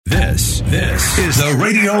This is the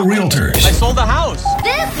Radio Realtors. I sold the house.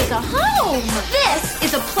 This is a home. This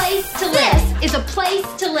is a place to live. This is a place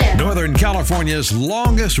to live. Northern California's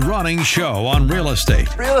longest running show on real estate.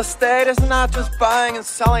 Real estate is not just buying and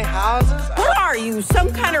selling houses. What are you,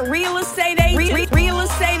 some kind of real estate agent? Real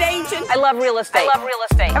estate agent? I love real estate.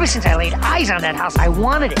 Ever since I laid eyes on that house, I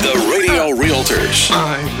wanted it. The Radio Realtors.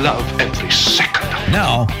 I love every second.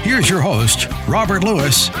 Now, here's your host, Robert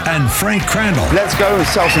Lewis and Frank Crandall. Let's go and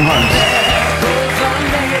sell some homes.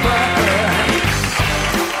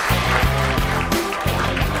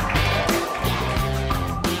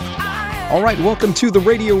 All right, welcome to the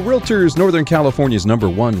Radio Realtors, Northern California's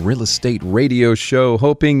 #1 real estate radio show.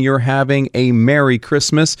 Hoping you're having a Merry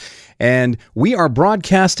Christmas. And we are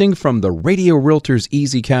broadcasting from the Radio Realtors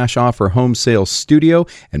Easy Cash Offer Home Sales Studio.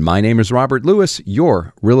 And my name is Robert Lewis,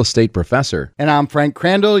 your real estate professor. And I'm Frank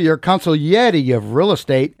Crandall, your consigliere of real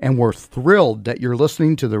estate. And we're thrilled that you're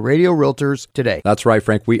listening to the Radio Realtors today. That's right,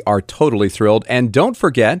 Frank. We are totally thrilled. And don't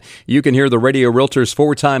forget, you can hear the Radio Realtors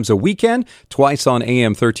 4 times a weekend, twice on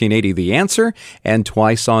AM 1380 The Answer, and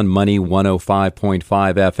twice on Money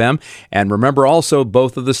 105.5 FM. And remember also,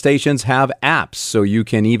 both of the stations have apps, so you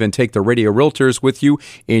can even take the Radio Realtors with you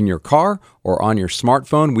in your car or on your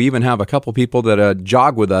smartphone. We even have a couple people that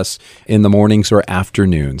jog with us in the mornings or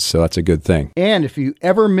afternoons, so that's a good thing. And if you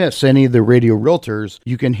ever miss any of the Radio Realtors,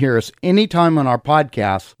 you can hear us anytime on our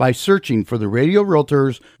podcast by searching for the Radio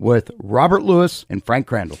Realtors with Robert Lewis and Frank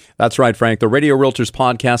Crandall. That's right, Frank. The Radio Realtors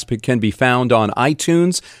podcast can be found on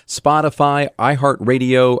iTunes, Spotify,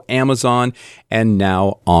 iHeartRadio, Amazon, and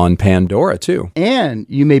now on Pandora, too. And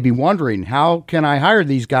you may be wondering, how can I hire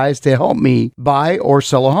these guys to help me buy or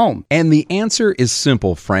sell a home? And the answer is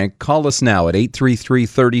simple, Frank. Call us now at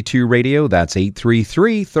 833-32-RADIO. That's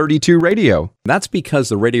 833-32-RADIO. That's because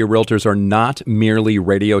the Radio Realtors are not merely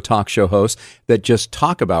radio talk show hosts that just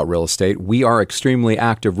talk about real estate. We are extremely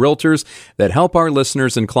active realtors that help our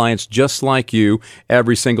listeners and clients just like you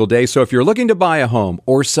every single day. So if you're looking to buy a home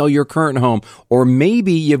or sell your current home, or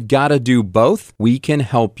maybe you've got to do both, we can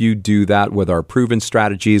help you do that with our proven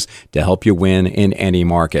strategies to help you win in any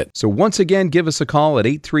market. So once again, give us a call at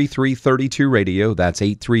 833-32-RADIO. That's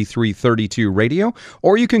 833-32-RADIO.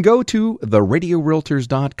 Or you can go to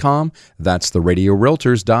theradiorealtors.com. That's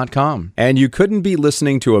theradiorealtors.com. And you couldn't be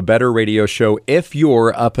listening to a better radio show if you're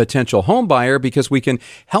a potential home buyer, because we can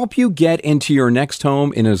help you get into your next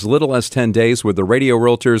home in as little as 10 days with the Radio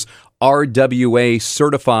Realtors RWA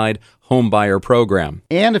certified home buyer program.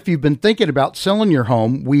 And if you've been thinking about selling your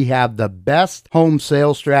home, we have the best home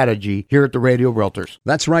sales strategy here at the Radio Realtors.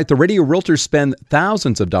 That's right. The Radio Realtors spend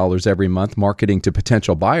thousands of dollars every month marketing to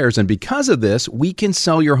potential buyers. And because of this, we can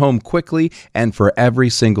sell your home quickly and for every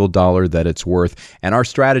single dollar that it's worth. And our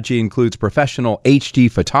strategy includes professional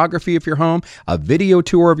HD photography of your home, a video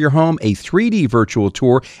tour of your home, a 3D virtual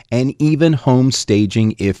tour, and even home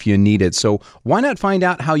staging if you need it. So why not find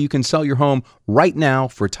out how you can sell your home right now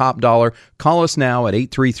for top dollar? Call us now at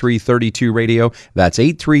 833-32-RADIO. That's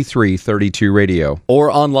 833-32-RADIO. Or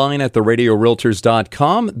online at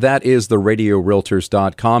theradiorealtors.com. That is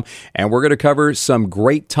theradiorealtors.com. And we're going to cover some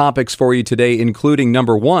great topics for you today, including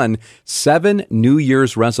number 1, 7 New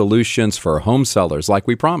Year's resolutions for home sellers, like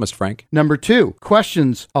we promised, Frank. Number 2,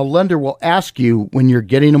 questions a lender will ask you when you're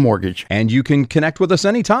getting a mortgage. And you can connect with us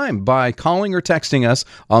anytime by calling or texting us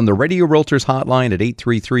on the Radio Realtors hotline at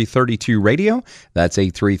 833-32-RADIO. That's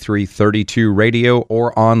 833-32-RADIO,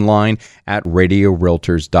 or online at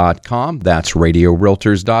radiorealtors.com. That's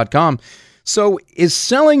radiorealtors.com. So is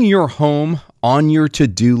selling your home on your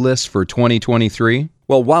to-do list for 2023?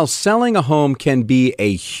 Well, while selling a home can be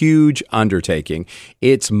a huge undertaking,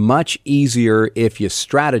 it's much easier if you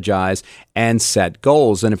strategize and set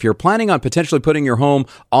goals. And if you're planning on potentially putting your home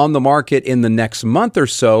on the market in the next month or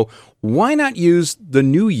so, why not use the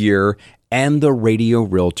new year and the Radio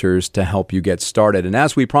Realtors to help you get started? And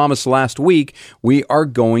as we promised last week, we are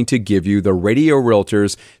going to give you the Radio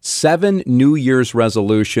Realtors 7 New Year's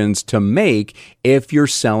resolutions to make if you're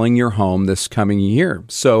selling your home this coming year.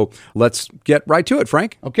 So let's get right to it,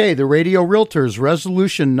 Frank. Okay, the Radio Realtors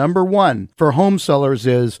resolution number 1 for home sellers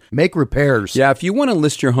is make repairs. Yeah, if you want to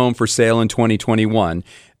list your home for sale in 2021,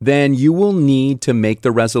 then you will need to make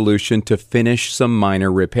the resolution to finish some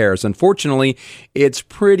minor repairs. Unfortunately, it's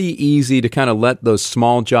pretty easy to kind of let those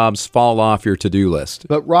small jobs fall off your to-do list.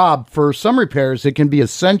 But Rob, for some repairs, it can be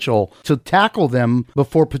essential to tackle them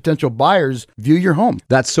before potential buyers view your home.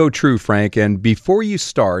 That's so true, Frank. And before you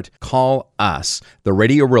start, call us, the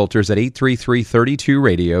Radio Realtors, at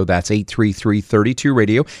 833-32-RADIO. That's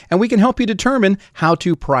 833-32-RADIO. And we can help you determine how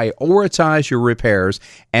to prioritize your repairs.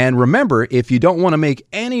 And remember, if you don't want to make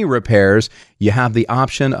any any repairs, you have the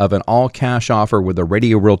option of an all-cash offer with the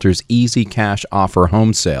Radio Realtors Easy Cash Offer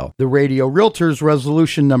home sale. The Radio Realtors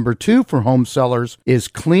resolution number 2 for home sellers is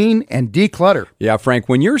clean and declutter. Yeah, Frank,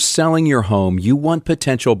 when you're selling your home, you want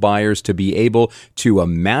potential buyers to be able to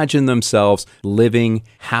imagine themselves living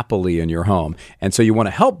happily in your home. And so you want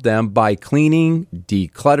to help them by cleaning,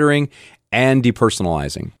 decluttering, and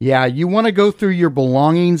depersonalizing. Yeah, you want to go through your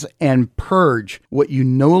belongings and purge what you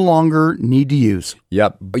no longer need to use.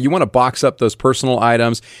 Yep. But you want to box up those personal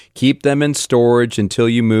items, keep them in storage until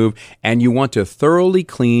you move, and you want to thoroughly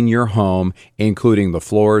clean your home, including the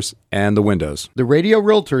floors and the windows. The Radio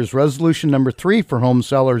Realtors resolution number 3 for home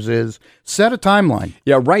sellers is set a timeline.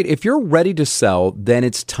 Yeah, right. If you're ready to sell, then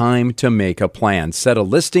it's time to make a plan. Set a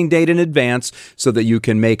listing date in advance so that you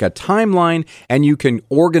can make a timeline and you can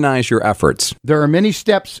organize your efforts. There are many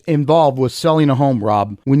steps involved with selling a home,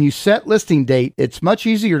 Rob. When you set listing date, it's much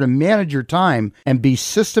easier to manage your time and be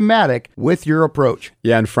systematic with your approach.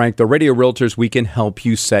 Yeah, and Frank, the Radio Realtors, we can help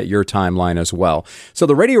you set your timeline as well. So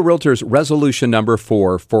the Radio Realtors resolution number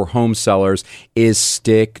 4 for home sellers is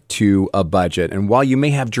stick to a budget. And while you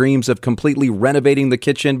may have dreams of completely renovating the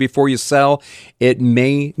kitchen before you sell, it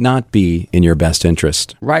may not be in your best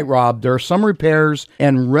interest. Right, Rob. There are some repairs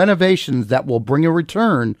and renovations that will bring a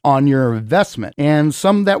return on your investment and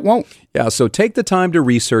some that won't. Yeah, so take the time to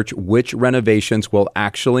research which renovations will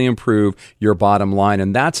actually improve your bottom line.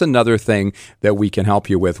 And that's another thing that we can help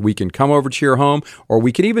you with. We can come over to your home, or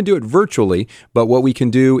we can even do it virtually. But what we can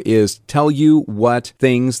do is tell you what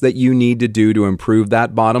things that you need to do to improve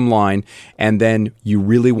that bottom line. And then you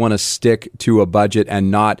really want to stick to a budget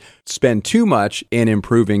and not spend too much in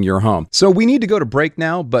improving your home. So we need to go to break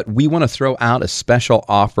now, but we want to throw out a special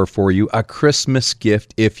offer for you, a Christmas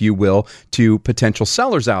gift, if you will, to potential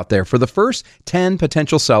sellers out there. For the first 10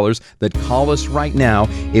 potential sellers that call us right now,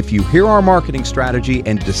 if you hear our marketing strategy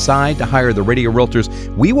and decide to hire the Radio Realtors,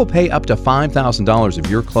 we will pay up to $5,000 of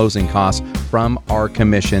your closing costs from our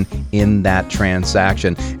commission in that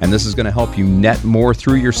transaction. And this is going to help you net more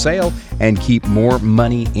through your sale and keep more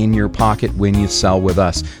money in your pocket when you sell with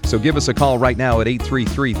us. So give us a call right now at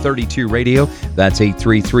 833-32-RADIO. That's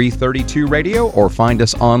 833-32-RADIO, or find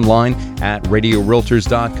us online at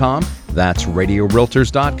radiorealtors.com. That's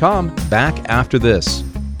radiorealtors.com. Back after this.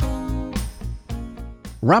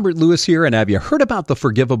 Robert Lewis here, and have you heard about the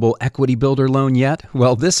Forgivable Equity Builder loan yet?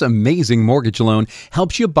 Well, this amazing mortgage loan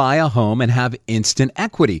helps you buy a home and have instant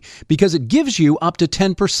equity because it gives you up to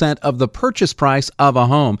 10% of the purchase price of a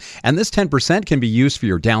home. And this 10% can be used for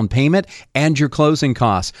your down payment and your closing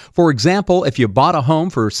costs. For example, if you bought a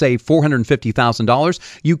home for, say,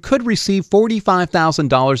 $450,000, you could receive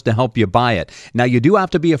 $45,000 to help you buy it. Now, you do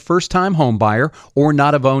have to be a first-time home buyer or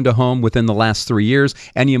not have owned a home within the last 3 years,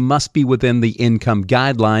 and you must be within the income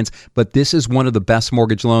guidelines. But this is one of the best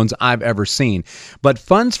mortgage loans I've ever seen. But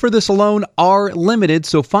funds for this loan are limited,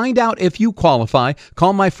 so find out if you qualify.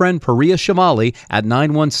 Call my friend Priya Shivali at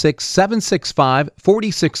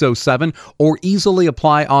 916-765-4607 or easily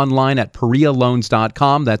apply online at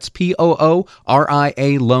PriyaLoans.com. That's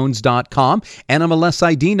POORIA loans.com. NMLS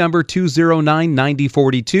ID number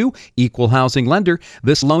 2099042. Equal housing lender.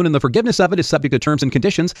 This loan and the forgiveness of it is subject to terms and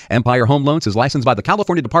conditions. Empire Home Loans is licensed by the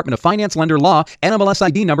California Department of Finance Lender Law. NMLS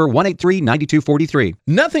ID number 1839243.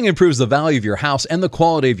 Nothing improves the value of your house and the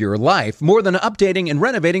quality of your life more than updating and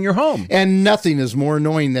renovating your home. And nothing is more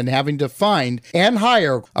annoying than having to find and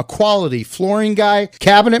hire a quality flooring guy,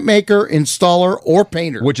 cabinet maker, installer, or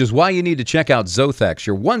painter. Which is why you need to check out Zothex,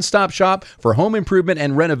 your one-stop shop for home improvement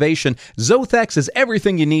and renovation. Zothex is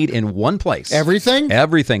everything you need in one place. Everything?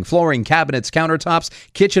 Everything. Flooring, cabinets, countertops,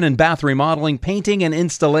 kitchen and bath remodeling, painting and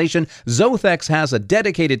installation. Zothex has a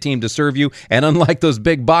dedicated team to serve you, and unlike those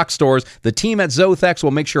big box stores, the team at Zothex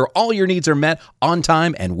will make sure all your needs are met on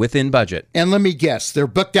time and within budget. And let me guess, they're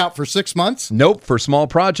booked out for 6 months? Nope. For small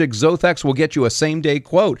projects, Zothex will get you a same-day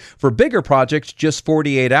quote. For bigger projects, just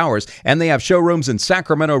 48 hours. And they have showrooms in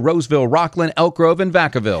Sacramento, Roseville, Rockland, Elk Grove, and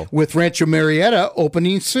Vacaville. With Rancho Marietta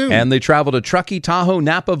opening soon. And they travel to Truckee, Tahoe,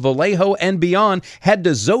 Napa, Vallejo, and beyond. Head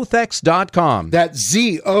to Zothex.com. That's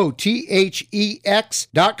ZOTHEX.com.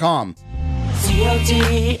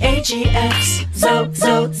 ZOTHEX,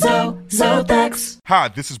 Zothex. Hi,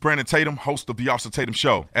 this is Brandon Tatum, host of The Officer Tatum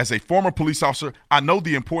Show. As a former police officer, I know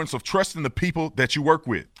the importance of trusting the people that you work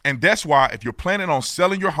with. And that's why if you're planning on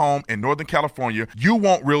selling your home in Northern California, you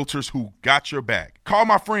want realtors who got your back. Call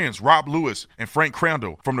my friends Rob Lewis and Frank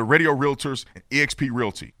Crandall from the Radio Realtors and eXp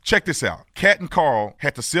Realty. Check this out. Kat and Carl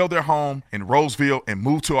had to sell their home in Roseville and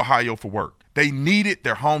move to Ohio for work. They needed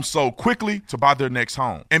their home sold quickly to buy their next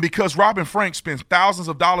home. And because Rob and Frank spends thousands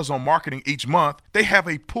of dollars on marketing each month, they have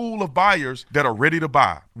a pool of buyers that are ready to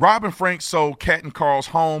buy. Rob and Frank sold Kat and Carl's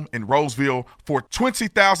home in Roseville for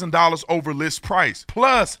 $20,000 over list price.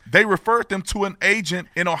 Plus, they referred them to an agent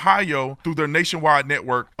in Ohio through their nationwide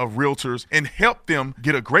network of realtors and helped them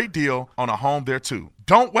get a great deal on a home there too.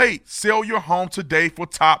 Don't wait. Sell your home today for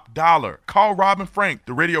top dollar. Call Rob and Frank,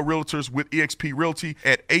 the Radio Realtors with eXp Realty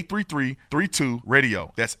at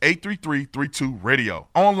 833-32-RADIO. That's 833-32-RADIO.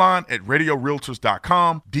 Online at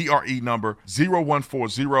radiorealtors.com, DRE number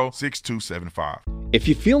 0140-6275. If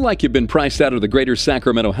you feel like you've been priced out of the greater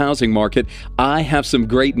Sacramento housing market, I have some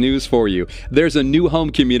great news for you. There's a new home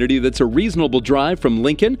community that's a reasonable drive from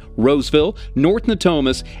Lincoln, Roseville, North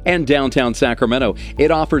Natomas, and downtown Sacramento.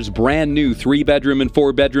 It offers brand new 3-bedroom and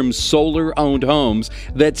 4-bedroom solar-owned homes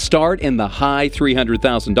that start in the high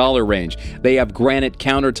 $300,000 range. They have granite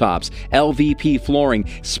countertops, LVP flooring,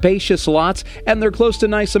 spacious lots, and they're close to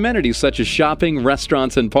nice amenities such as shopping,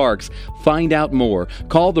 restaurants, and parks. Find out more.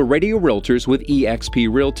 Call the Radio Realtors with eXp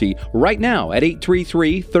Realty right now at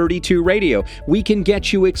 833-32-RADIO. We can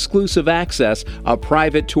get you exclusive access, a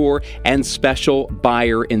private tour, and special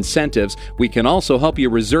buyer incentives. We can also help you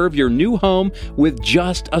reserve your new home with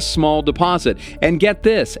just a small deposit. And get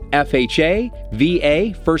this, FHA,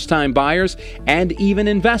 VA, first-time buyers, and even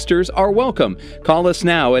investors are welcome. Call us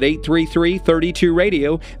now at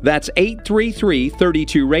 833-32-RADIO. That's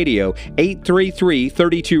 833-32-RADIO,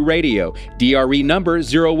 833-32-RADIO. DRE number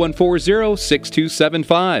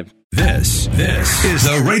 0140-6275. This is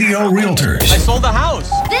the Radio Realtors. I sold the house.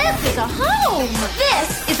 This is a home.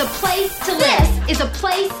 This is a place to live. This is a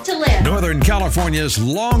place to live. Northern California's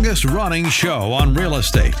longest running show on real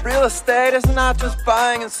estate. Real estate is not just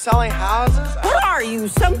buying and selling houses. What are you,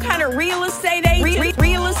 some kind of real estate agent?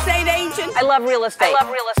 Real estate agent? I love real estate.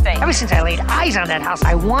 Ever since I laid eyes on that house,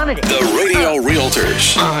 I wanted it. The Radio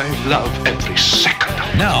Realtors. I love every second.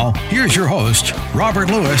 Now, here's your host, Robert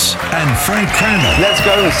Lewis and Frank Crandall. Let's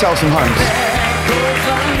go and sell some homes.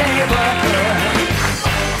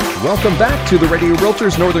 Welcome back to the Radio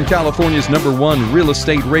Realtors, Northern California's #1 real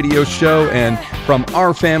estate radio show. And from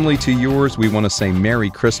our family to yours, we want to say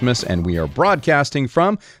Merry Christmas. And we are broadcasting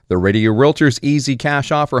from the Radio Realtors Easy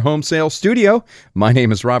Cash Offer Home Sale Studio. My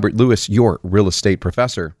name is Robert Lewis, your real estate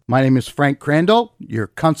professor. My name is Frank Crandall, your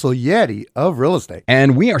consigliere of real estate.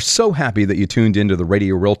 And we are so happy that you tuned into the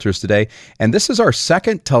Radio Realtors today. And this is our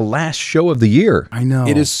second to last show of the year. I know.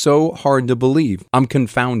 It is so hard to believe. I'm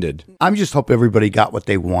confounded. I just hope everybody got what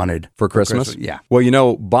they wanted. For Christmas? Yeah. Well, you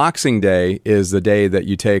know, Boxing Day is the day that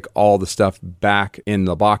you take all the stuff back in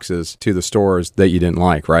the boxes to the stores that you didn't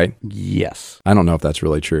like, right? Yes. I don't know if that's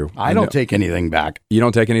really true. I don't take anything back. You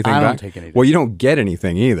don't take anything back? I don't take anything. Well, you don't get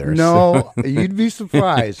anything either. No, you'd be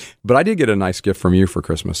surprised. But I did get a nice gift from you for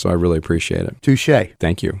Christmas, so I really appreciate it. Touché.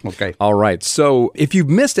 Thank you. Okay. All right. So if you've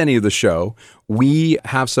missed any of the show, we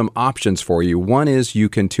have some options for you. One is you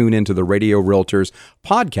can tune into the Radio Realtors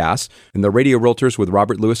podcast, and the Radio Realtors with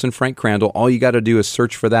Robert Lewis and Frank Crandall. All you got to do is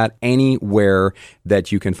search for that anywhere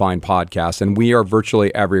that you can find podcasts. And we are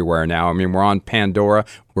virtually everywhere now. I mean, we're on Pandora.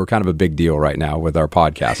 We're kind of a big deal right now with our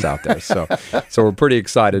podcast out there. So we're pretty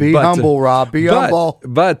excited. Be humble, Rob. Be humble.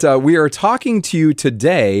 But we are talking to you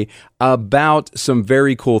today about some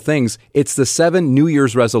very cool things. It's the 7 New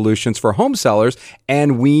Year's resolutions for home sellers,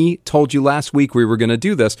 and we told you last week we were going to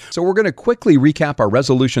do this. So we're going to quickly recap our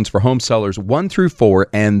resolutions for home sellers 1 through 4,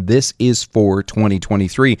 and this is for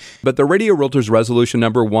 2023. But the Radio Realtors resolution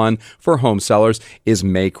number 1 for home sellers is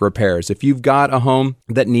make repairs. If you've got a home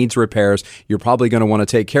that needs repairs, you're probably going to want to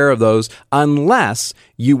take care of those unless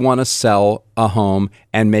you want to sell a home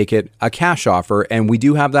and make it a cash offer. And we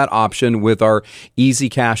do have that option with our Easy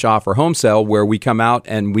Cash Offer Home Sale, where we come out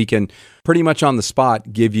and we can pretty much on the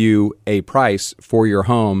spot give you a price for your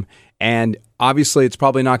home. And obviously, it's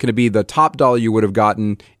probably not going to be the top dollar you would have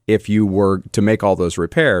gotten if you were to make all those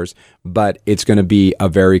repairs, but it's going to be a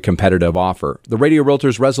very competitive offer. The Radio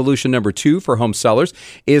Realtors resolution number 2 for home sellers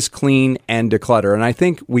is clean and declutter. And I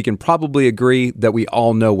think we can probably agree that we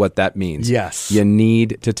all know what that means. Yes. You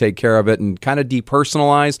need to take care of it and kind of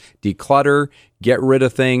depersonalize, declutter, get rid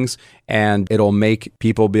of things, and it'll make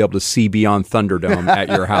people be able to see beyond Thunderdome at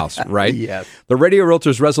your house, right? Yes. The Radio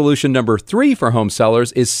Realtors resolution number 3 for home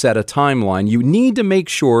sellers is set a timeline. You need to make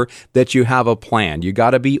sure that you have a plan. You got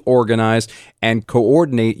to be organized and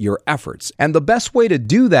coordinate your efforts. And the best way to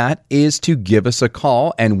do that is to give us a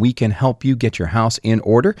call, and we can help you get your house in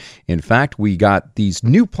order. In fact, we got these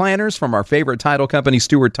new planners from our favorite title company,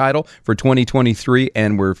 Stewart Title, for 2023,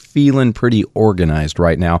 and we're feeling pretty organized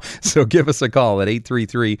right now. So give us a call at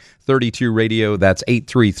 833-32-RADIO. That's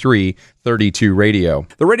 833-32-RADIO.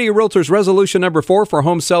 The Radio Realtors resolution number 4 for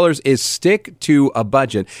home sellers is stick to a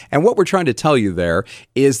budget. And what we're trying to tell you there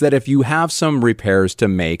is that if you have some repairs to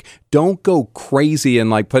make, don't go crazy and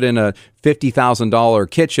like put in a $50,000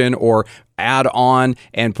 kitchen or add on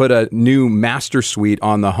and put a new master suite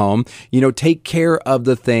on the home. Take care of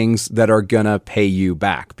the things that are going to pay you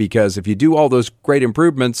back. Because if you do all those great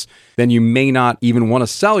improvements, then you may not even want to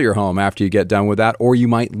sell your home after you get done with that, or you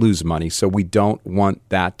might lose money. So we don't want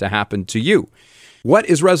that to happen to you. What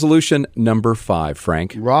is resolution number 5,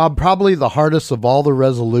 Frank? Rob, probably the hardest of all the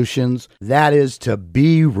resolutions, that is to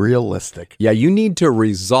be realistic. Yeah, you need to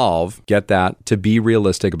resolve, get that, to be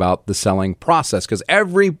realistic about the selling process, because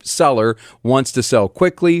every seller wants to sell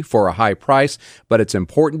quickly for a high price, but it's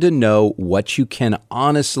important to know what you can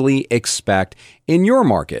honestly expect in your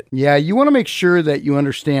market. Yeah, you want to make sure that you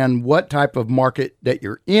understand what type of market that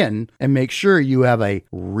you're in and make sure you have a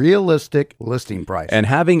realistic listing price. And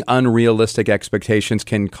having unrealistic expectations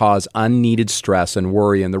can cause unneeded stress and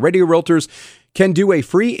worry. And the Radio Realtors can do a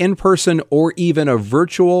free in-person or even a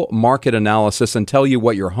virtual market analysis and tell you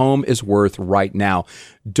what your home is worth right now.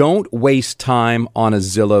 Don't waste time on a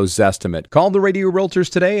Zillow Zestimate. Call the Radio Realtors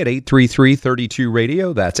today at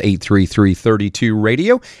 833-32-RADIO. That's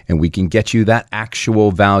 833-32-RADIO, and we can get you that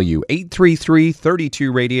actual value.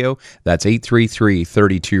 833-32-RADIO. That's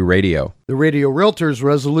 833-32-RADIO. The Radio Realtors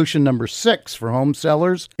resolution number 6 for home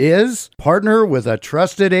sellers is partner with a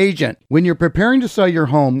trusted agent. When you're preparing to sell your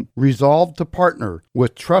home, resolve to partner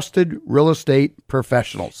with trusted real estate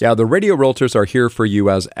professionals. Yeah, the Radio Realtors are here for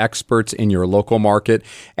you as experts in your local market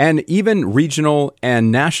and even regional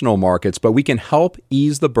and national markets, but we can help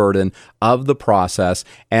ease the burden of the process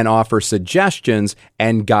and offer suggestions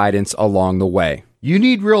and guidance along the way. You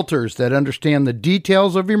need realtors that understand the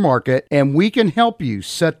details of your market, and we can help you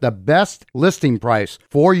set the best listing price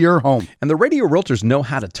for your home. And the Radio Realtors know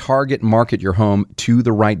how to target market your home to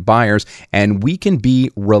the right buyers, and we can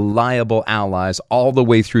be reliable allies all the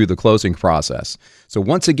way through the closing process. So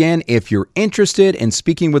once again, if you're interested in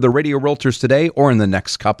speaking with the Radio Realtors today or in the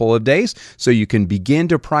next couple of days, so you can begin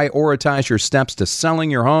to prioritize your steps to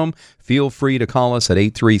selling your home, feel free to call us at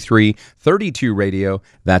 833-32-RADIO.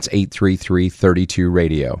 That's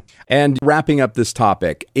 833-32-RADIO. And wrapping up this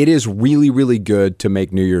topic, it is really, really good to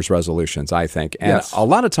make New Year's resolutions, I think. And yes, a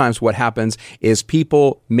lot of times what happens is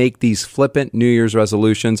people make these flippant New Year's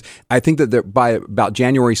resolutions. I think that by about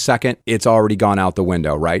January 2nd, it's already gone out the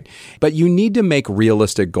window, right? But you need to make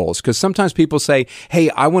realistic goals, because sometimes people say, hey,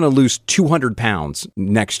 I want to lose 200 pounds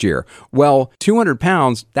next year. Well, 200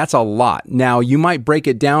 pounds, that's a lot. Now, you might break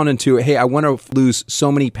it down into, hey, I want to lose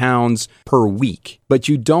so many pounds per week, but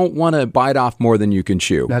you don't want to bite off more than you can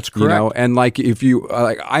chew. That's correct. And like if you,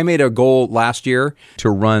 I made a goal last year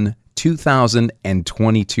to run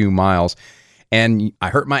 2,022 miles. And I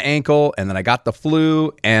hurt my ankle, and then I got the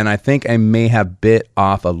flu, and I think I may have bit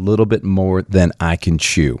off a little bit more than I can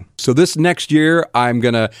chew. So this next year, I'm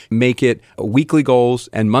going to make it weekly goals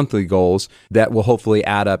and monthly goals that will hopefully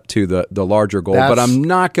add up to the larger goal. But I'm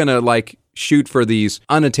not going to shoot for these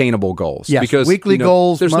unattainable goals. Yes, because weekly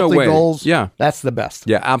goals, there's monthly no way. goals. Yeah. That's the best.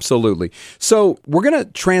 Yeah, absolutely. So we're going to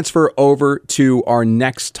transfer over to our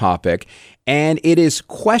next topic, and it is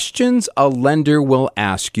questions a lender will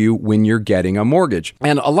ask you when you're getting a mortgage.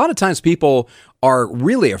 And a lot of times people are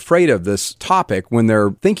really afraid of this topic when they're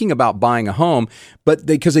thinking about buying a home, but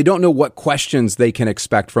because they don't know what questions they can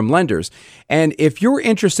expect from lenders. And if you're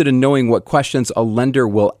interested in knowing what questions a lender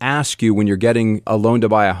will ask you when you're getting a loan to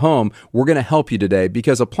buy a home, we're going to help you today,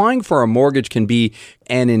 because applying for a mortgage can be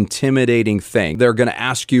an intimidating thing. They're going to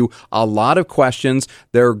ask you a lot of questions.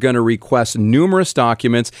 They're going to request numerous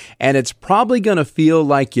documents, and it's probably going to feel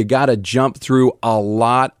like you got to jump through a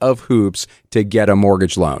lot of hoops to get a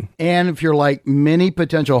mortgage loan. And if you're like many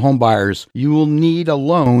potential home buyers, you will need a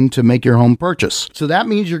loan to make your home purchase. So that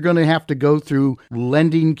means you're going to have to go through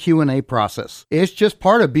lending Q&A process. It's just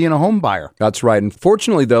part of being a home buyer. That's right. And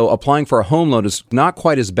fortunately, though, applying for a home loan is not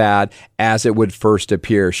quite as bad as it would first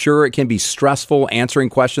appear. Sure, it can be stressful. Answering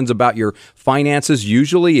questions about your finances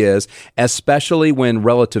usually is, especially when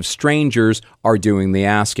relative strangers are doing the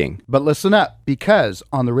asking. But listen up. because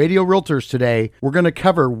on the Radio Realtors today, we're going to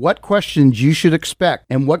cover what questions you should expect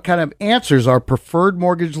and what kind of answers our preferred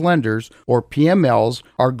mortgage lenders, or PMLs,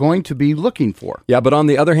 are going to be looking for. Yeah, but on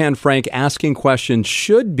the other hand, Frank, asking questions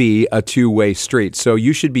should be a two-way street. So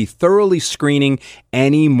you should be thoroughly screening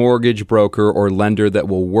any mortgage broker or lender that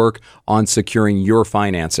will work on securing your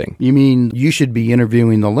financing. You mean you should be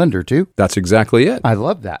interviewing the lender too? That's exactly it. I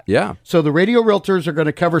love that. Yeah. So the Radio Realtors are going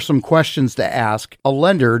to cover some questions to ask a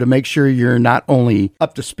lender to make sure you're not only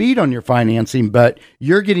up to speed on your financing, but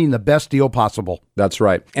you're getting the best deal possible. That's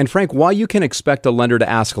right. And Frank, while you can expect a lender to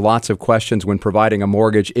ask lots of questions when providing a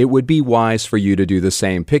mortgage, it would be wise for you to do the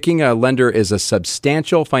same. Picking a lender is a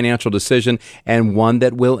substantial financial decision and one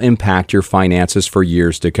that will impact your finances for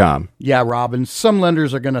years to come. Yeah, Robin, some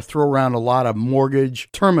lenders are going to throw around a lot of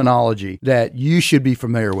mortgage terminology that you should be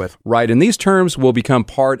familiar with. Right, and these terms will become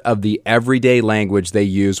part of the everyday language they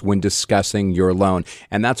use when discussing your loan.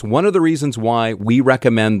 And that's one of the reasons why we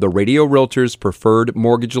recommend the Radio Realtors preferred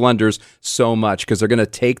mortgage lenders so much, because they're going to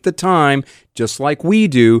take the time, just like we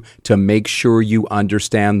do, to make sure you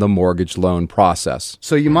understand the mortgage loan process.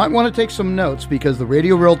 So you might want to take some notes, because the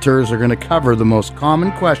Radio Realtors are going to cover the most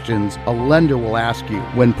common questions a lender will ask you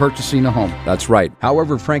when purchasing a home. That's right.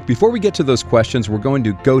 However, Frank, before we get to those questions, we're going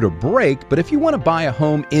to go to break. But if you want to buy a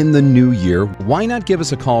home in the new year, why not give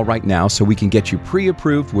us a call right now so we can get you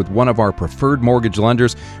pre-approved with one of our preferred mortgage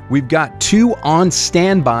lenders? We've got 2 on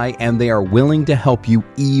standby, and they are willing to help you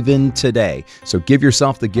even today. So give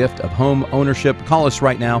yourself the gift of home ownership. Call us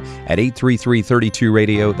right now at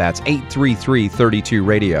 833-32-RADIO. That's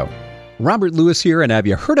 833-32-RADIO. Robert Lewis here, and have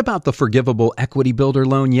you heard about the Forgivable Equity Builder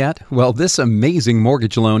loan yet? Well, this amazing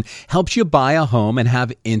mortgage loan helps you buy a home and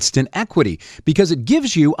have instant equity because it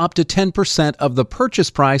gives you up to 10% of the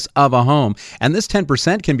purchase price of a home. And this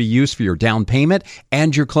 10% can be used for your down payment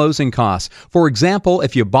and your closing costs. For example,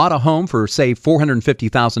 if you bought a home for, say,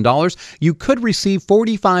 $450,000, you could receive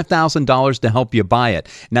 $45,000 to help you buy it.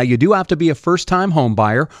 Now, you do have to be a first-time home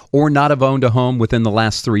buyer or not have owned a home within the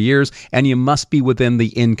last 3 years, and you must be within the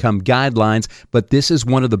income guidelines. But this is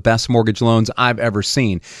one of the best mortgage loans I've ever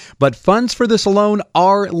seen. But funds for this loan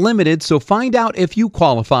are limited, so find out if you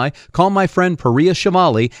qualify. Call my friend Priya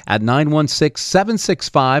Shamali at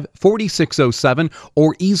 916-765-4607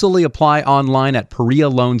 or easily apply online at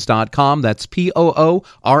PriyaLoans.com. That's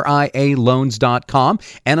POORIA Loans.com.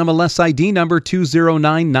 NMLS ID number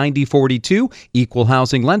 2099042. Equal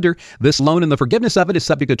housing lender. This loan and the forgiveness of it is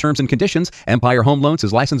subject to terms and conditions. Empire Home Loans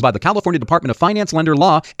is licensed by the California Department of Finance Lender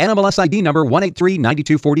Law. NMLS ID number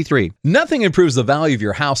 1839243. Nothing improves the value of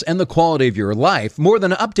your house and the quality of your life more than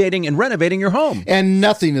updating and renovating your home. And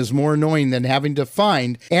nothing is more annoying than having to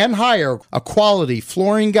find and hire a quality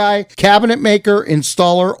flooring guy, cabinet maker,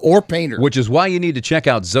 installer, or painter. Which is why you need to check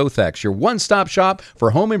out Zothex, your one-stop shop for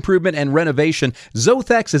home improvement and renovation.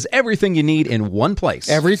 Zothex is everything you need in one place.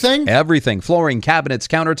 Everything? Everything. Flooring, cabinets,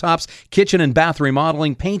 countertops, kitchen and bath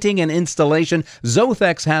remodeling, painting and installation.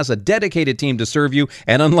 Zothex has a dedicated team to serve you,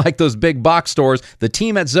 and unlike those big box stores, the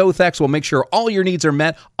team at Zothex will make sure all your needs are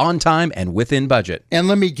met on time and within budget. And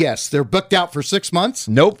let me guess, they're booked out for 6 months?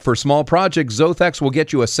 Nope. For small projects, Zothex will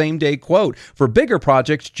get you a same-day quote. For bigger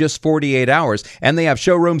projects, just 48 hours. And they have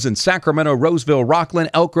showrooms in Sacramento, Roseville,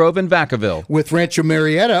 Rockland, Elk Grove, and Vacaville. With Rancho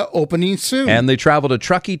Marietta opening soon. And they travel to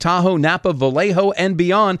Truckee, Tahoe, Napa, Vallejo, and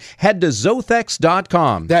beyond. Head to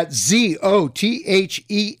Zothex.com. That's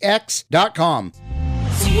ZOTHEX.com.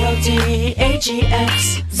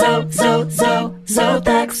 ZOTHEX,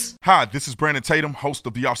 Zothex. Hi, this is Brandon Tatum, host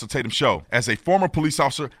of The Officer Tatum Show. As a former police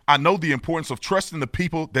officer, I know the importance of trusting the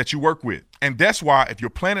people that you work with. And that's why if you're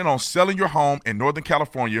planning on selling your home in Northern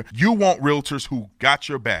California, you want realtors who got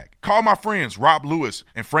your back. Call my friends Rob Lewis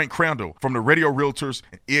and Frank Crandall from the Radio Realtors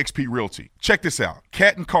and eXp Realty. Check this out.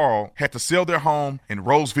 Kat and Carl had to sell their home in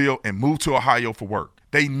Roseville and move to Ohio for work.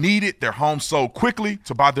 They needed their home sold quickly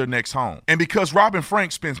to buy their next home. And because Rob and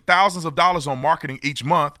Frank spends thousands of dollars on marketing each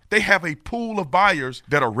month, they have a pool of buyers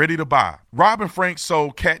that are ready to buy. Rob and Frank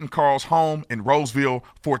sold Kat and Carl's home in Roseville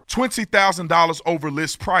for $20,000 over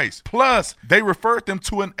list price. Plus, they referred them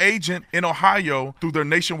to an agent in Ohio through their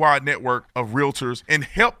nationwide network of realtors and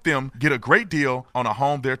helped them get a great deal on a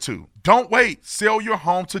home there too. Don't wait. Sell your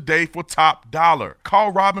home today for top dollar.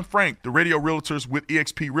 Call Rob and Frank, the Radio Realtors with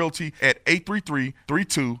eXp Realty at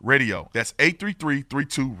 833-32-RADIO. That's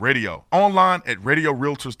 833-32-RADIO. Online at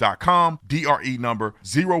radiorealtors.com, DRE number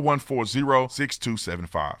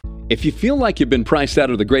 0140-6275. If you feel like you've been priced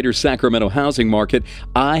out of the greater Sacramento housing market,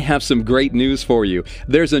 I have some great news for you.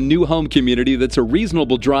 There's a new home community that's a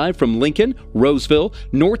reasonable drive from Lincoln, Roseville,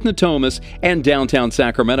 North Natomas, and downtown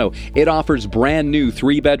Sacramento. It offers brand new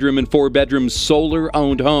 3-bedroom and 4-bedroom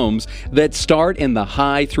solar-owned homes that start in the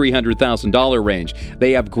high $300,000 range.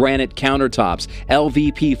 They have granite countertops,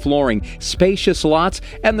 LVP flooring, spacious lots,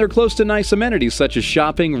 and they're close to nice amenities such as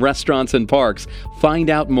shopping, restaurants, and parks. Find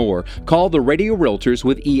out more. Call the Radio Realtors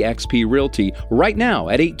with EXP Realty right now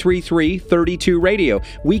at 833-32-RADIO.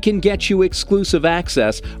 We can get you exclusive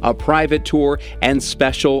access, a private tour, and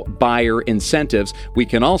special buyer incentives. We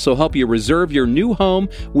can also help you reserve your new home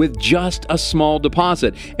with just a small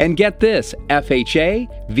deposit. And get this, FHA,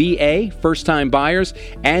 VA, first-time buyers,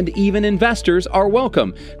 and even investors are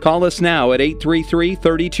welcome. Call us now at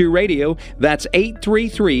 833-32-RADIO. That's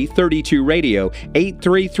 833-32-RADIO,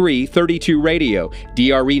 833-32-RADIO.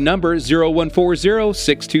 DRE number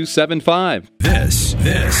 0140-6275. This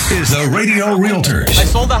is the Radio Realtors. I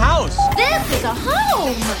sold the house. This is a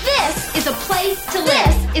home. This is a place to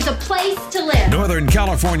live. This is a place to live. Northern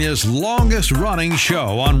California's longest running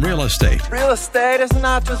show on real estate. Real estate is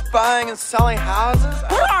not just buying and selling houses.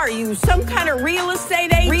 What are you, some kind of real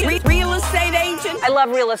estate agent? Real estate agent? I love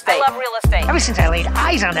real estate. Ever since I laid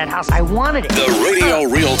eyes on that house, I wanted it. The Radio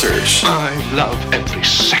Realtors. I love every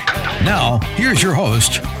second. Now, here's your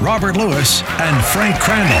host, Robert Lewis and Frank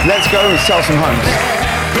Crandall. Let's go and sell some homes.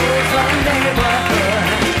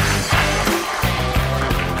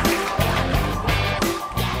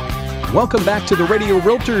 Welcome back to the Radio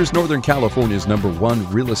Realtors, Northern California's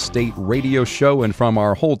 #1 real estate radio show. And from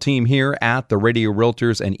our whole team here at the Radio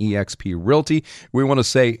Realtors and EXP Realty, we want to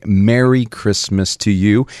say Merry Christmas to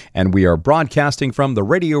you. And we are broadcasting from the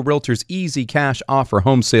Radio Realtors Easy Cash Offer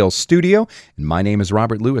Home Sales Studio. And my name is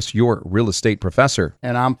Robert Lewis, your real estate professor.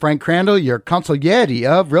 And I'm Frank Crandall, your consigliere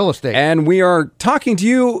of real estate. And we are talking to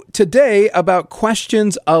you today about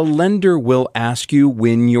questions a lender will ask you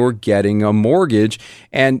when you're getting a mortgage.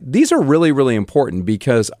 And these are really, really important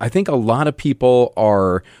because I think a lot of people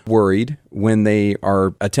are worried when they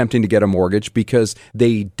are attempting to get a mortgage because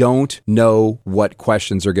they don't know what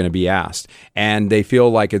questions are going to be asked. And they feel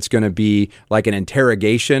like it's going to be like an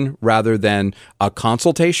interrogation rather than a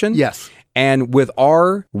consultation. Yes. And with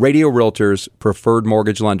our Radio Realtors preferred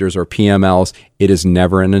mortgage lenders, or PMLs, it is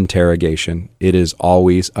never an interrogation. It is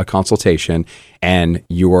always a consultation, and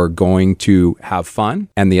you are going to have fun.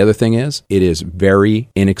 And the other thing is, it is very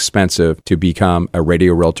inexpensive to become a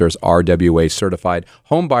Radio Realtors RWA certified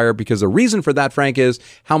home buyer, because the reason for that, Frank, is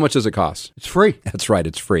how much does it cost? It's free. That's right,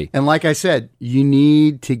 it's free. And like I said, you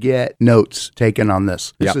need to get notes taken on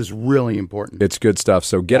this. This Yep. is really important. It's good stuff.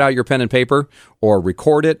 So get out your pen and paper, or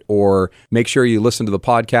record it, or make sure you listen to the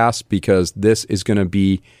podcast, because this is going to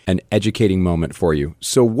be an educating moment for you.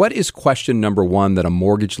 So what is question number 1 that a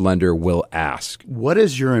mortgage lender will ask? What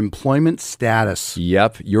is your employment status?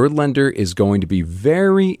 Yep, your lender is going to be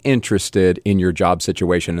very interested in your job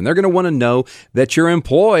situation, and they're going to want to know that you're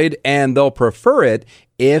employed, and they'll prefer it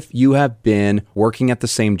if you have been working at the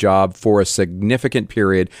same job for a significant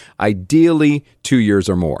period, ideally 2 years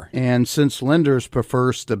or more. And since lenders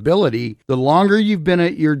prefer stability, the longer you've been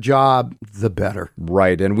at your job, the better.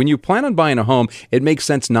 Right. And when you plan on buying a home, it makes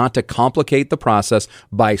sense not to complicate the process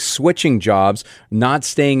by switching jobs. Not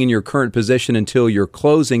staying in your current position until your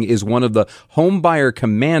closing is one of the home buyer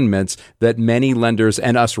commandments that many lenders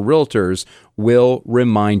and us realtors will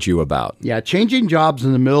remind you about. Yeah, changing jobs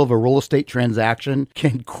in the middle of a real estate transaction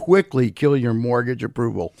can quickly kill your mortgage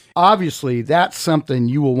approval. Obviously, that's something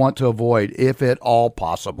you will want to avoid if at all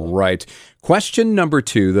possible. Right. Question number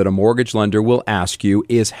 2 that a mortgage lender will ask you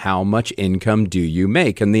is, how much income do you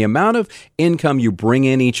make? And the amount of income you bring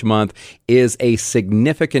in each month is a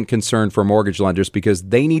significant concern for mortgage lenders, because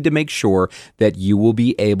they need to make sure that you will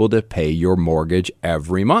be able to pay your mortgage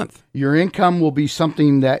every month. Your income will be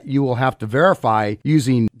something that you will have to verify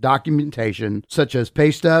using documentation such as pay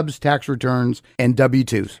stubs, tax returns, and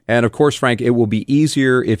W-2s. And of course, Frank, it will be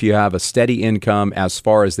easier if you have a steady income as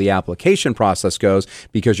far as the application process goes,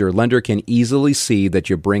 because your lender can easily see that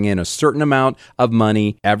you bring in a certain amount of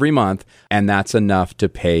money every month, and that's enough to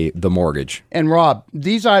pay the mortgage. And Rob,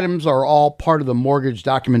 these items are all part of the mortgage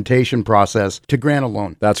documentation process to grant a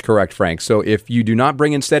loan. That's correct, Frank. So if you do not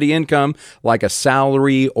bring in steady income, like a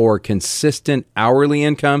salary or consistent hourly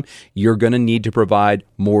income, you're going to need to provide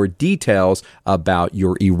more details about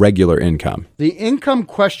your irregular income. The income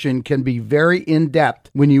question can be very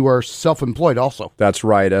in-depth when you are self-employed also. That's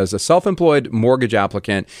right. As a self-employed mortgage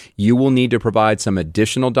applicant, you will need need to provide some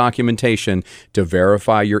additional documentation to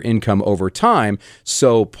verify your income over time,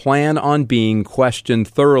 so plan on being questioned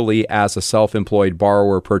thoroughly as a self-employed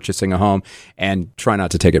borrower purchasing a home, and try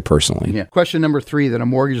not to take it personally. Yeah. Question number 3 that a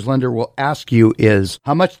mortgage lender will ask you is,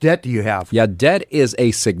 how much debt do you have? Yeah, debt is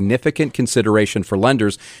a significant consideration for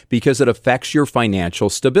lenders because it affects your financial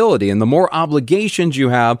stability. And the more obligations you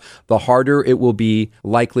have, the harder it will be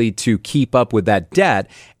likely to keep up with that debt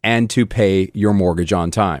and to pay your mortgage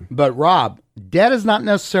on time. But Rob, debt is not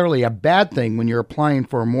necessarily a bad thing when you're applying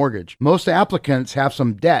for a mortgage. Most applicants have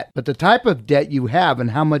some debt, but the type of debt you have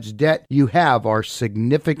and how much debt you have are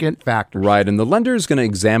significant factors. Right, and the lender is going to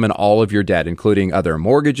examine all of your debt, including other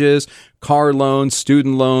mortgages, car loans,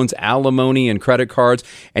 student loans, alimony, and credit cards.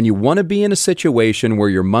 And you want to be in a situation where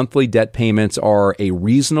your monthly debt payments are a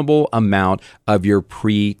reasonable amount of your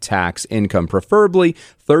pre-tax income, preferably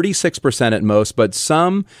 36% at most, but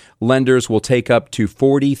some lenders will take up to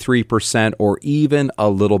 43% or even a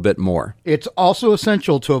little bit more. It's also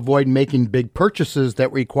essential to avoid making big purchases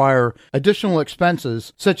that require additional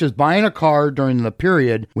expenses, such as buying a car during the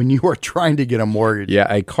period when you are trying to get a mortgage. Yeah,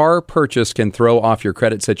 a car purchase can throw off your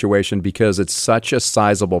credit situation because it's such a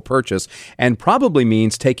sizable purchase and probably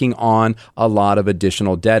means taking on a lot of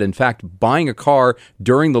additional debt. In fact, buying a car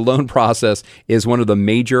during the loan process is one of the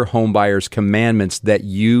major homebuyers' commandments that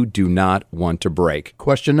you do not want to break.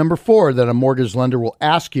 Question number 4 that a mortgage lender will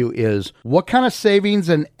ask you is, what kind of savings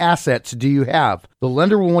and assets do you have? The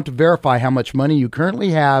lender will want to verify how much money you currently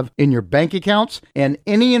have in your bank accounts and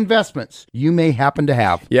any investments you may happen to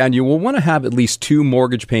have. Yeah, and you will want to have at least 2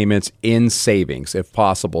 mortgage payments in savings if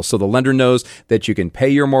possible, so the lender knows that you can pay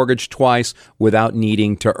your mortgage twice without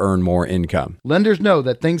needing to earn more income. Lenders know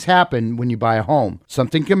that things happen when you buy a home.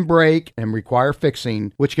 Something can break and require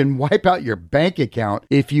fixing, which can wipe out your bank account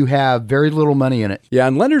if you have very little money in it. Yeah,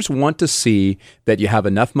 and lenders want to see that you have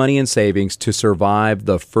enough money in savings to survive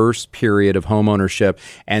the first period of homeownership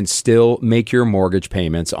and still make your mortgage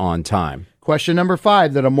payments on time. Question number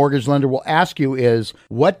 5 that a mortgage lender will ask you is,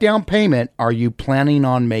 what down payment are you planning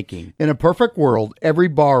on making? In a perfect world, every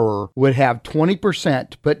borrower would have 20%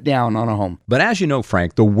 to put down on a home. But as you know,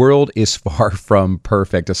 Frank, the world is far from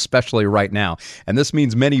perfect, especially right now. And this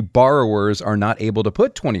means many borrowers are not able to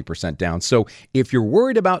put 20% down. So if you're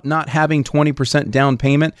worried about not having 20% down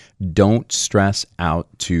payment, don't stress out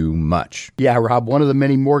too much. Yeah, Rob, one of the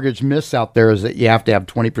many mortgage myths out there is that you have to have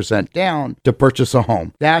 20% down to purchase a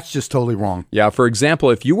home. That's just totally wrong. Yeah, for example,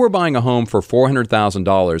 if you were buying a home for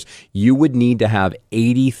 $400,000, you would need to have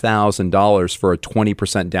 $80,000 for a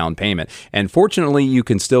 20% down payment. And fortunately, you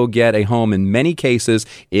can still get a home in many cases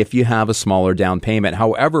if you have a smaller down payment.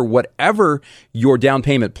 However, whatever your down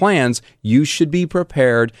payment plans, you should be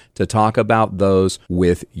prepared to talk about those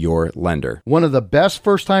with your lender. One of the best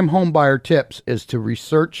first-time home buyer tips is to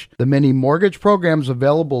research the many mortgage programs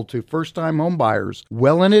available to first-time home buyers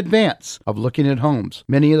well in advance of looking at homes.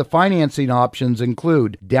 Many of the financing options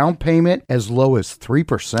include down payment as low as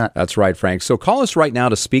 3%. That's right, Frank. So call us right now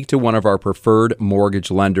to speak to one of our preferred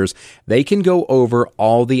mortgage lenders. They can go over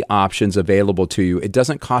all the options available to you. It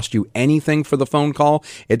doesn't cost you anything for the phone call.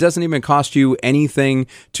 It doesn't even cost you anything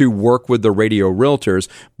to work with the Radio Realtors,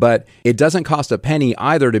 but it doesn't cost a penny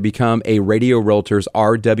either to become a Radio Realtors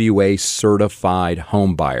RWA certified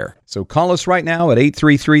home buyer. So call us right now at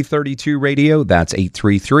 833-32-RADIO. That's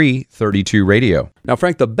 833-32-RADIO. Now,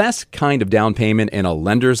 Frank, the best kind of down payment in a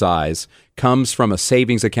lender's eyes comes from a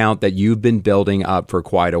savings account that you've been building up for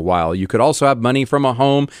quite a while. You could also have money from a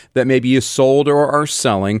home that maybe you sold or are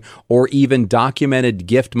selling, or even documented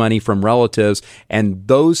gift money from relatives, and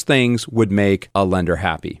those things would make a lender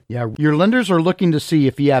happy. Yeah, your lenders are looking to see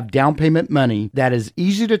if you have down payment money that is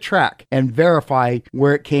easy to track and verify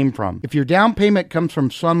where it came from. If your down payment comes from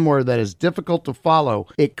somewhere that is difficult to follow,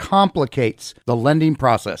 it complicates the lending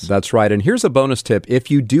process. That's right. And here's a bonus tip.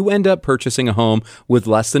 If you do end up purchasing a home with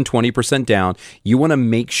less than 20% down, you want to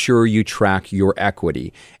make sure you track your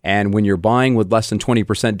equity. And when you're buying with less than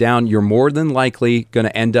 20% down, you're more than likely going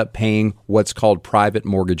to end up paying what's called private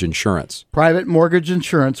mortgage insurance. Private mortgage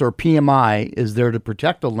insurance, or PMI, is there to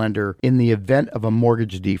protect the lender in the event of a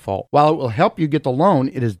mortgage default. While it will help you get the loan,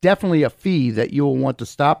 it is definitely a fee that you will want to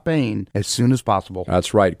stop paying as soon as possible.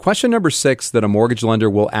 That's right. Question number 6 that a mortgage lender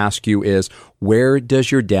will ask you is, where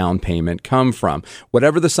does your down payment come from?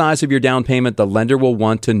 Whatever the size of your down payment, the lender will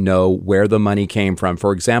want to know where the money came from.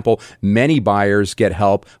 For example, many buyers get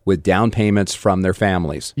help with down payments from their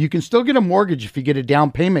families. You can still get a mortgage if you get a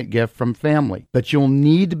down payment gift from family, but you'll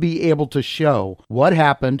need to be able to show what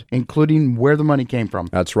happened, including where the money came from.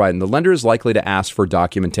 That's right. And the lender is likely to ask for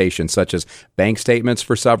documentation such as bank statements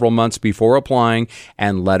for several months before applying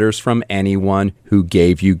and letters from anyone who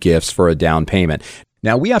gave you gifts for a down payment.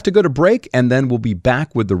 Now, we have to go to break, and then we'll be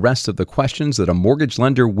back with the rest of the questions that a mortgage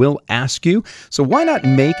lender will ask you. So why not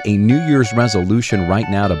make a New Year's resolution right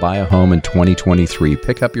now to buy a home in 2023?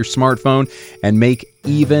 Pick up your smartphone and make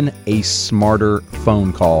even a smarter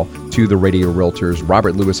phone call to the Radio Realtors.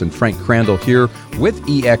 Robert Lewis and Frank Crandall here with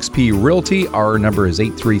eXp Realty. Our number is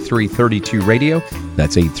 833-32-RADIO.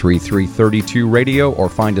 That's 833-32-RADIO, or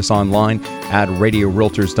find us online at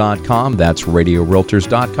radiorealtors.com. That's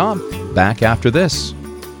radiorealtors.com. Back after this.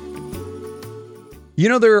 You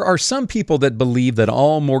know, there are some people that believe that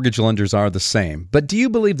all mortgage lenders are the same. But do you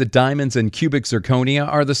believe that diamonds and cubic zirconia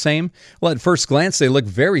are the same? Well, at first glance, they look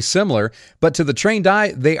very similar. But to the trained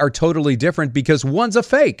eye, they are totally different because one's a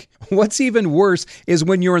fake. What's even worse is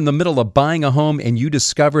when you're in the middle of buying a home and you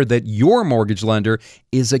discover that your mortgage lender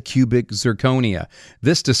is a cubic zirconia.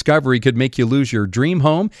 This discovery could make you lose your dream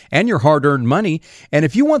home and your hard-earned money. And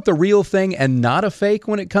if you want the real thing and not a fake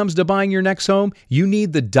when it comes to buying your next home, you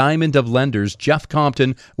need the diamond of lenders, Jeff Compton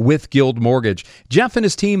with Guild Mortgage. Jeff and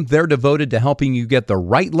his team, they're devoted to helping you get the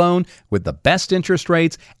right loan with the best interest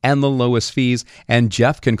rates and the lowest fees. And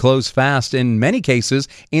Jeff can close fast, in many cases,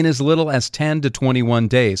 in as little as 10 to 21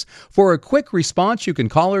 days. For a quick response, you can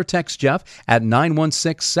call or text Jeff at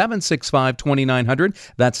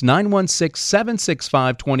 916-765-2900. That's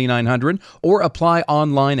 916-765-2900. Or apply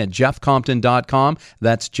online at jeffcompton.com.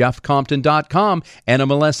 That's jeffcompton.com.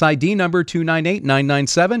 NMLS ID number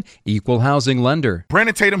 298997. Equal housing lender.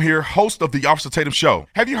 Brandon Tatum here, host of the Officer Tatum Show.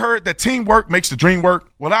 Have you heard that teamwork makes the dream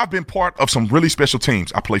work? Well, I've been part of some really special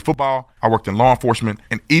teams. I play football, I worked in law enforcement,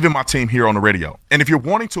 and even my team here on the radio. And if you're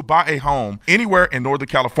wanting to buy a home anywhere in Northern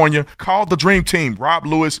California, call the dream team, Rob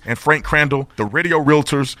Lewis and Frank Crandall, the Radio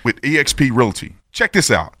Realtors with eXp Realty. Check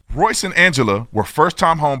this out. Royce and Angela were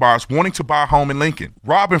first-time homebuyers wanting to buy a home in Lincoln.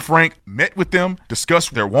 Rob and Frank met with them,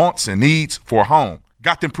 discussed their wants and needs for a home,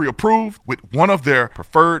 got them pre-approved with one of their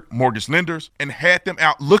preferred mortgage lenders, and had them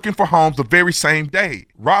out looking for homes the very same day.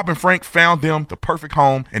 Rob and Frank found them the perfect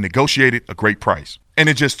home and negotiated a great price. And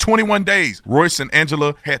in just 21 days, Royce and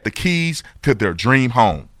Angela had the keys to their dream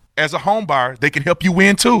home. As a home buyer, they can help you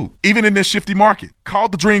win too, even in this shifty market. Call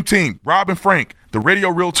the dream team, Rob and Frank, the Radio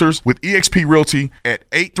Realtors with eXp Realty at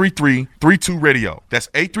 833-32-RADIO. That's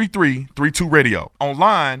 833-32-RADIO.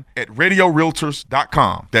 Online at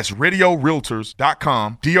radiorealtors.com. That's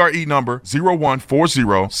radiorealtors.com. DRE number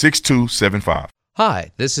 01406275.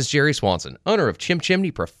 Hi, this is Jerry Swanson, owner of Chim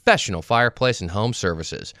Chimney Professional Fireplace and Home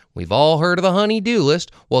Services. We've all heard of the honey-do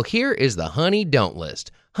list. Well, here is the honey-don't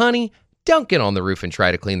list. Honey, don't get on the roof and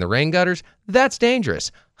try to clean the rain gutters. That's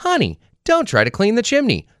dangerous. Honey, don't try to clean the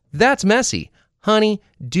chimney. That's messy. Honey,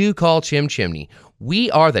 do call Chim Chimney.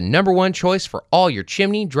 We are the #1 choice for all your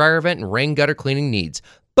chimney, dryer vent, and rain gutter cleaning needs.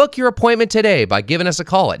 Book your appointment today by giving us a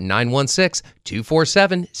call at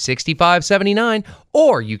 916-247-6579,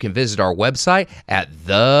 or you can visit our website at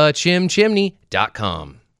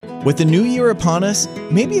thechimchimney.com. With the new year upon us,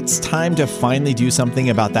 maybe it's time to finally do something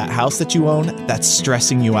about that house that you own that's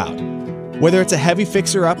stressing you out. Whether it's a heavy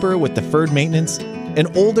fixer-upper with deferred maintenance, an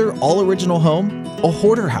older, all-original home, a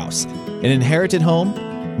hoarder house, an inherited home,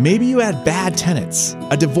 maybe you had bad tenants,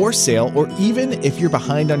 a divorce sale, or even if you're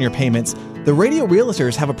behind on your payments, the Radio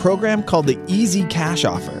Realtors have a program called the Easy Cash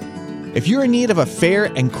Offer. If you're in need of a fair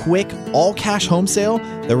and quick all-cash home sale,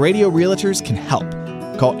 the Radio Realtors can help.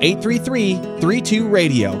 Call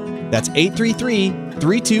 833-32-RADIO. That's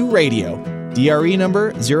 833-32-RADIO. DRE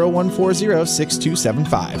number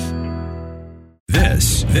 01406275.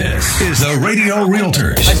 This is the Radio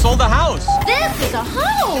Realtors. I sold a house. This is a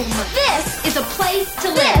home. This is a place to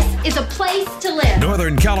live. This is a place to live.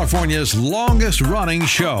 Northern California's longest running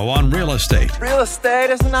show on real estate. Real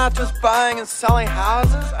estate is not just buying and selling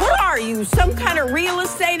houses. What are you, some kind of real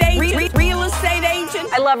estate agent? Real estate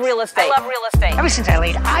agent? I love real estate. Ever since I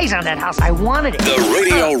laid eyes on that house, I wanted it. The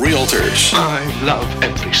Radio Realtors. I love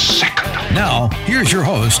every second. Now, here's your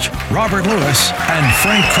host, Robert Lewis and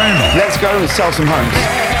Frank Crandall. Let's go and sell some homes.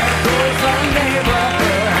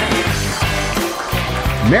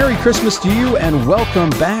 Merry Christmas to you and welcome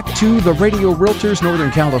back to the Radio Realtors,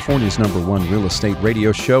 Northern California's #1 real estate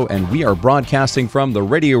radio show. And we are broadcasting from the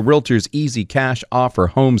Radio Realtors Easy Cash Offer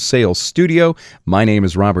Home Sales Studio. My name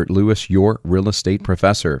is Robert Lewis, your real estate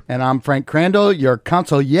professor. And I'm Frank Crandall, your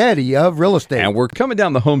consigliere of real estate. And we're coming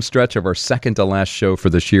down the home stretch of our second to last show for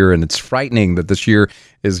this year. And it's frightening that this year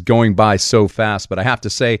is going by so fast. But I have to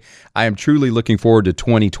say, I am truly looking forward to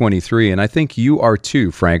 2023. And I think you are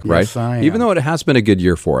too, Frank, right? Yes, I am. Even though it has been a good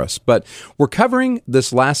year for us. But we're covering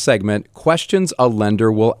this last segment, questions a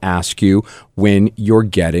lender will ask you when you're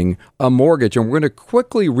getting a mortgage. And we're going to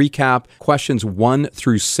quickly recap questions 1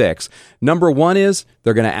 through 6. Number 1 is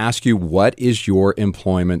they're going to ask you, what is your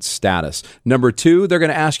employment status? Number 2, they're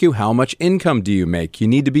going to ask you, how much income do you make? You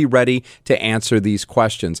need to be ready to answer these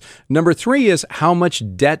questions. Number 3 is, how much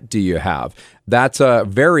debt do you have? That's a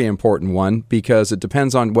very important one because it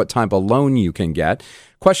depends on what type of loan you can get.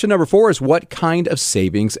 Question number 4 is, what kind of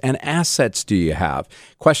savings and assets do you have?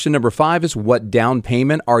 Question number 5 is, what down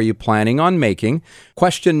payment are you planning on making?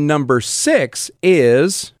 Question number 6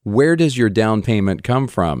 is, where does your down payment come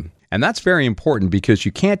from? And that's very important because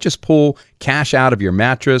you can't just pull cash out of your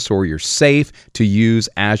mattress or your safe to use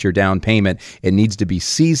as your down payment. It needs to be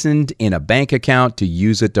seasoned in a bank account to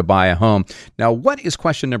use it to buy a home. Now, what is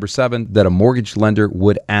question number 7 that a mortgage lender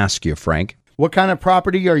would ask you, Frank? What kind of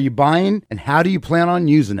property are you buying and how do you plan on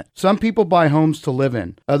using it? Some people buy homes to live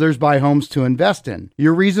in. Others buy homes to invest in.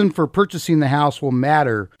 Your reason for purchasing the house will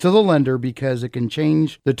matter to the lender because it can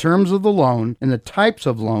change the terms of the loan and the types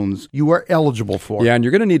of loans you are eligible for. Yeah, and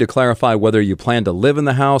you're going to need to clarify whether you plan to live in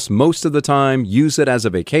the house most of the time, use it as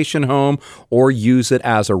a vacation home, or use it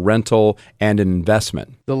as a rental and an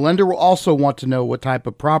investment. The lender will also want to know what type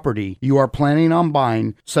of property you are planning on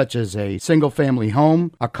buying, such as a single-family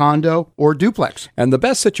home, a condo, or duplex. And the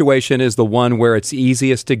best situation is the one where it's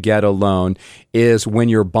easiest to get a loan is when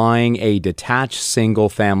you're buying a detached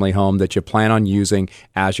single-family home that you plan on using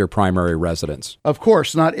as your primary residence. Of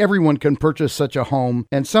course, not everyone can purchase such a home,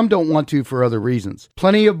 and some don't want to for other reasons.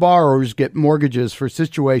 Plenty of borrowers get mortgages for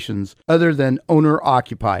situations other than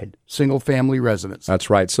owner-occupied single-family residence. That's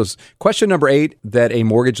right. So question number 8 that a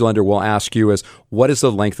mortgage lender will ask you is, what is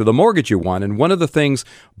the length of the mortgage you want? And one of the things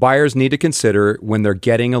buyers need to consider when they're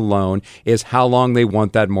getting a loan is how long they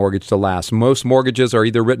want that mortgage to last. Most mortgages are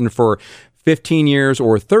either written for 15 years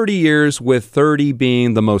or 30 years, with 30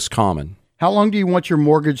 being the most common. How long do you want your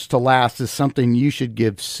mortgage to last is something you should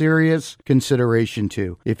give serious consideration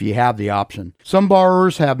to if you have the option. Some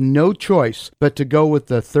borrowers have no choice but to go with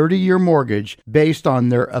the 30-year mortgage based on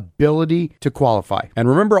their ability to qualify. And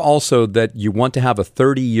remember also that you want to have a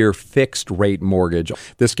 30-year fixed rate mortgage.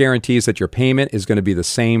 This guarantees that your payment is going to be the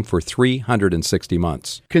same for 360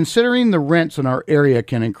 months. Considering the rents in our area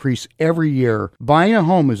can increase every year, buying a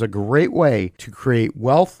home is a great way to create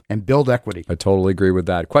wealth and build equity. I totally agree with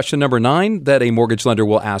that. Question number 9 that a mortgage lender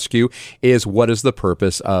will ask you is, what is the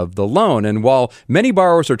purpose of the loan? And while many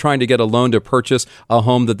borrowers are trying to get a loan to purchase a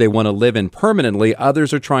home that they want to live in permanently,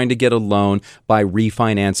 others are trying to get a loan by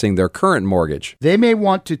refinancing their current mortgage. They may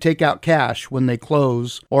want to take out cash when they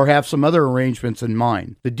close or have some other arrangements in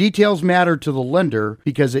mind. The details matter to the lender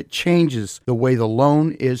because it changes the way the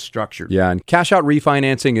loan is structured. Yeah, and cash out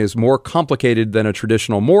refinancing is more complicated than a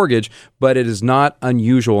traditional mortgage, but it is not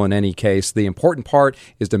unusual in any case. The important part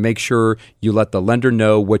is to make sure you let the lender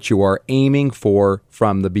know what you are aiming for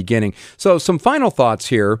from the beginning. So some final thoughts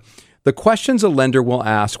here. The questions a lender will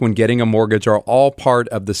ask when getting a mortgage are all part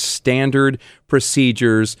of the standard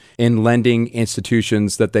procedures in lending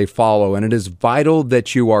institutions that they follow, and it is vital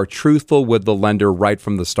that you are truthful with the lender right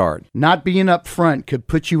from the start. Not being upfront could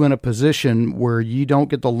put you in a position where you don't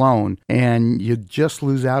get the loan and you just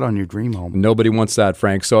lose out on your dream home. Nobody wants that,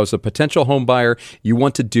 Frank. So as a potential home buyer, you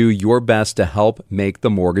want to do your best to help make the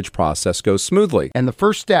mortgage process go smoothly. And the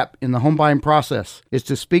first step in the home buying process is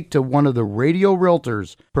to speak to one of the Radio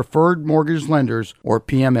Realtors preferred mortgage lenders, or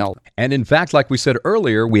PML. And in fact, like we said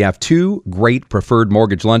earlier, we have 2 great preferred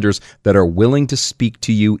mortgage lenders that are willing to speak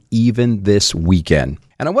to you even this weekend.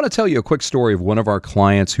 And I want to tell you a quick story of one of our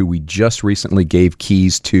clients who we just recently gave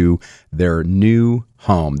keys to their new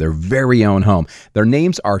home, their very own home. Their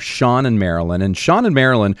names are Sean and Marilyn. And Sean and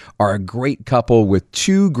Marilyn are a great couple with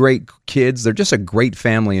 2 great kids. They're just a great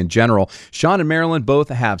family in general. Sean and Marilyn both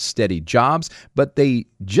have steady jobs, but they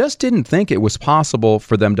just didn't think it was possible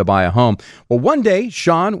for them to buy a home. Well, one day,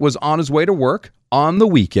 Sean was on his way to work on the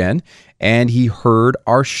weekend, and he heard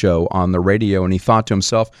our show on the radio, and he thought to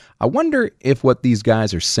himself, I wonder if what these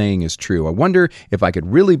guys are saying is true. I wonder if I could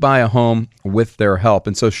really buy a home with their help.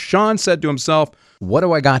 And so Sean said to himself, What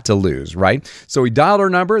do I got to lose, right? So we dialed our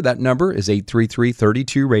number. That number is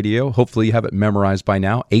 833-32-RADIO. Hopefully you have it memorized by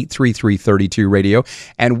now, 833-32-RADIO.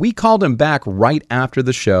 And we called him back right after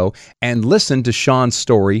the show and listened to Sean's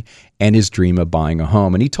story and his dream of buying a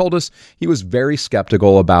home. And he told us he was very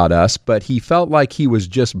skeptical about us, but he felt like he was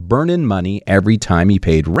just burning money every time he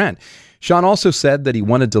paid rent. Sean also said that he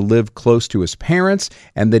wanted to live close to his parents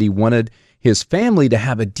and that he wanted his family to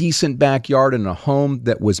have a decent backyard and a home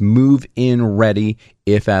that was move-in ready,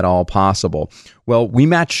 if at all possible. Well, we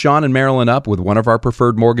matched Sean and Marilyn up with one of our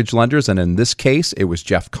preferred mortgage lenders, and in this case, it was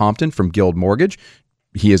Jeff Compton from Guild Mortgage.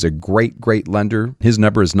 He is a great lender. His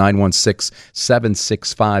number is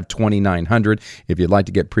 916-765-2900 if you'd like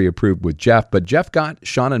to get pre-approved with Jeff. But Jeff got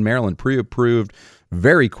Sean and Marilyn pre-approved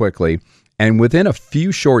very quickly. And within a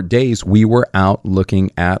few short days, we were out looking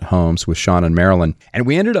at homes with Sean and Marilyn. And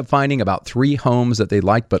we ended up finding about 3 homes that they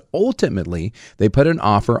liked, but ultimately they put an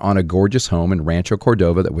offer on a gorgeous home in Rancho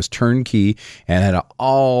Cordova that was turnkey and had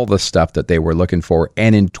all the stuff that they were looking for.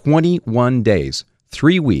 And in 21 days,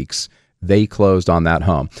 3 weeks, they closed on that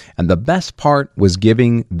home. And the best part was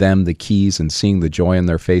giving them the keys and seeing the joy in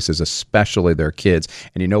their faces, especially their kids.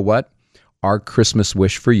 And you know what? Our Christmas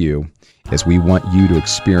wish for you is we want you to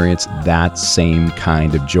experience that same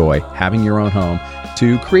kind of joy, having your own home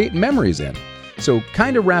to create memories in. So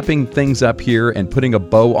kind of wrapping things up here and putting a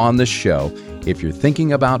bow on the show, if you're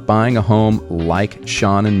thinking about buying a home like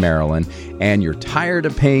Sean and Marilyn, and you're tired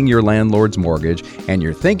of paying your landlord's mortgage, and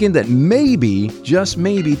you're thinking that maybe, just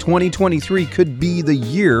maybe, 2023 could be the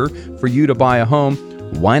year for you to buy a home,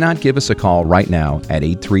 why not give us a call right now at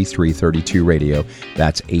 833-32-RADIO.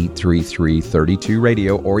 That's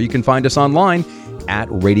 833-32-RADIO. Or you can find us online at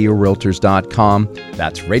RadioRealtors.com.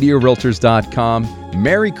 That's RadioRealtors.com.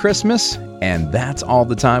 Merry Christmas, and that's all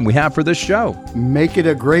the time we have for this show. Make it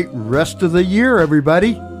a great rest of the year,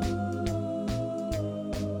 everybody.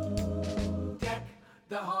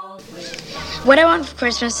 What I want for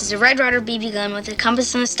Christmas is a Red Ryder BB gun with a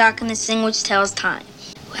compass and a stock and this thing which tells time.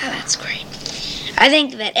 Wow, that's great. I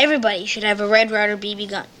think that everybody should have a Red Ryder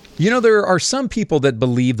BB gun. You know, there are some people that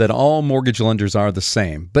believe that all mortgage lenders are the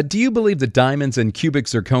same. But do you believe that diamonds and cubic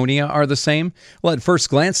zirconia are the same? Well, at first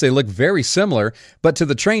glance, they look very similar. But to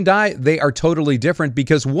the trained eye, they are totally different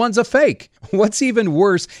because one's a fake. What's even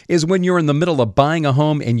worse is when you're in the middle of buying a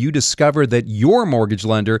home and you discover that your mortgage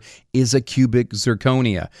lender is a cubic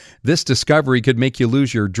zirconia. This discovery could make you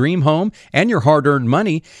lose your dream home and your hard-earned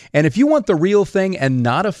money. And if you want the real thing and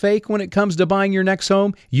not a fake when it comes to buying your next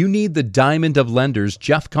home, you need the diamond of lenders,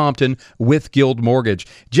 Jeff Compton with Guild Mortgage.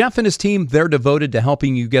 Jeff and his team, they're devoted to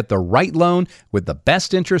helping you get the right loan with the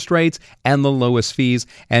best interest rates and the lowest fees.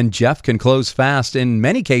 And Jeff can close fast, in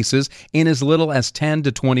many cases, in as little as 10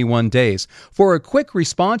 to 21 days. For a quick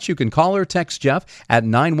response, you can call or text Jeff at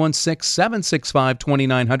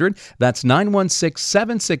 916-765-2900. That's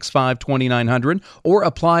 916-765-2900. Or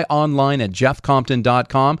apply online at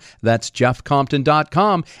jeffcompton.com. That's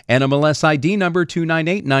jeffcompton.com. NMLS ID number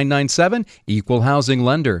 298997. Equal housing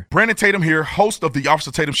lender. Brandon Tatum here, host of the Officer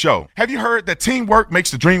Tatum Show. Have you heard that teamwork makes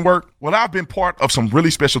the dream work? Well, I've been part of some really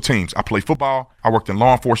special teams. I play football, I worked in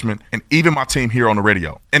law enforcement, and even my team here on the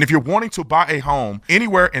radio. And if you're wanting to buy a home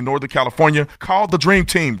anywhere in Northern California, call the dream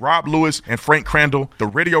team, Rob Lewis and Frank Crandall, the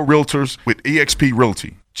Radio Realtors with eXp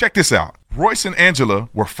Realty. Check this out. Royce and Angela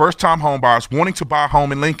were first-time homebuyers wanting to buy a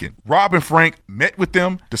home in Lincoln. Rob and Frank met with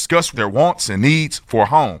them, discussed their wants and needs for a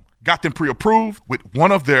home, got them pre-approved with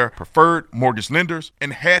one of their preferred mortgage lenders,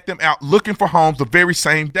 and had them out looking for homes the very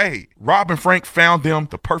same day. Rob and Frank found them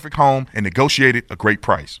the perfect home and negotiated a great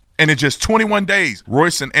price. And in just 21 days,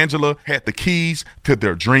 Royce and Angela had the keys to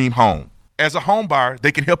their dream home. As a home buyer,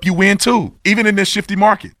 they can help you win too, even in this shifty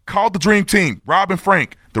market. Call the dream team, Rob and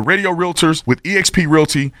Frank, the Radio Realtors with eXp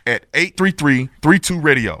Realty at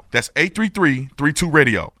 833-32-RADIO. That's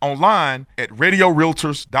 833-32-RADIO. Online at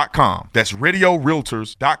RadioRealtors.com. That's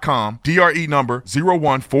RadioRealtors.com. DRE number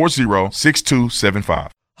 01406275.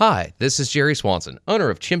 Hi, this is Jerry Swanson, owner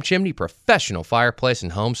of Chim Chimney Professional Fireplace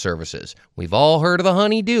and Home Services. We've all heard of the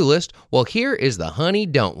honey-do list. Well, here is the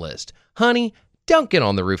honey-don't list. Honey, don't get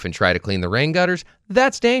on the roof and try to clean the rain gutters.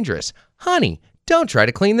 That's dangerous. Honey, don't try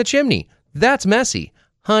to clean the chimney. That's messy.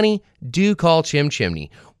 Honey, do call Chim Chimney.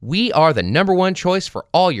 We are the #1 choice for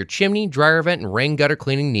all your chimney, dryer vent, and rain gutter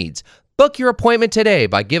cleaning needs. Book your appointment today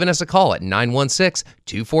by giving us a call at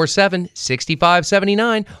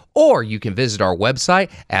 916-247-6579, or you can visit our website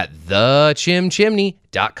at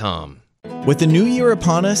thechimchimney.com. With the new year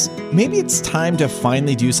upon us, maybe it's time to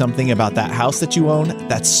finally do something about that house that you own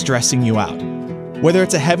that's stressing you out. Whether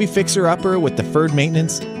it's a heavy fixer-upper with deferred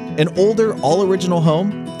maintenance, an older, all-original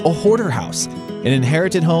home, a hoarder house, an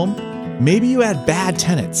inherited home, Maybe you had bad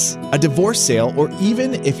tenants, a divorce sale, or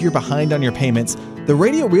even if you're behind on your payments, the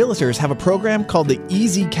Radio Realtors have a program called the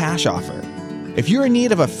Easy Cash Offer. If you're in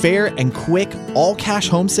need of a fair and quick all-cash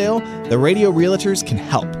home sale, the Radio Realtors can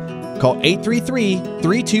help. Call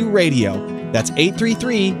 833-32-RADIO. That's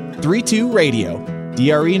 833-32-RADIO.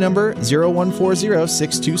 DRE number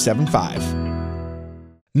 0140-6275.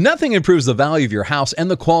 Nothing improves the value of your house and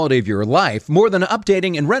the quality of your life more than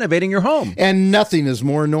updating and renovating your home. And nothing is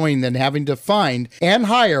more annoying than having to find and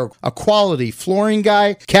hire a quality flooring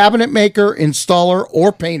guy, cabinet maker, installer,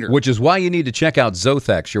 or painter. Which is why you need to check out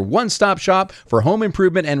Zothex, your one-stop shop for home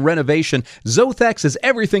improvement and renovation. Zothex is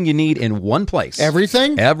everything you need in one place.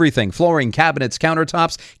 Everything? Everything. Flooring, cabinets,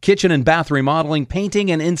 countertops, kitchen and bath remodeling, painting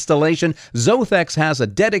and installation. Zothex has a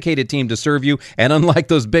dedicated team to serve you. And unlike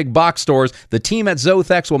those big box stores, the team at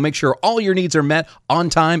Zothex will make sure all your needs are met on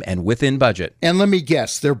time and within budget. And let me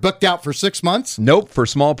guess, they're booked out for 6 months? Nope. For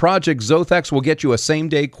small projects, Zothex will get you a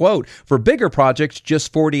same-day quote. For bigger projects,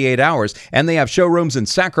 just 48 hours. And they have showrooms in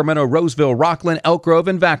Sacramento, Roseville, Rockland, Elk Grove,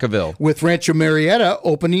 and Vacaville. With Rancho Marietta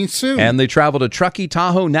opening soon. And they travel to Truckee,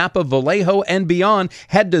 Tahoe, Napa, Vallejo, and beyond.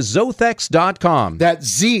 Head to Zothex.com. That's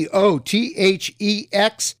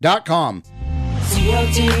ZOTHEX.com.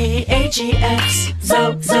 ZOTHEX.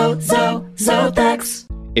 Zothex.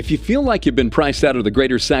 If you feel like you've been priced out of the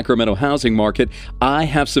greater Sacramento housing market, I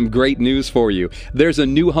have some great news for you. There's a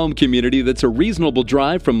new home community that's a reasonable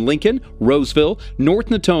drive from Lincoln, Roseville, North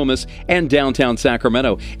Natomas, and downtown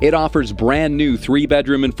Sacramento. It offers brand new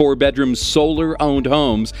 3-bedroom and 4-bedroom solar-owned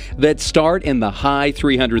homes that start in the high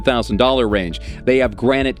 $300,000 range. They have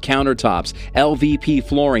granite countertops, LVP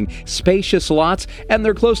flooring, spacious lots, and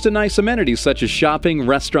they're close to nice amenities such as shopping,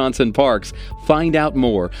 restaurants, and parks. Find out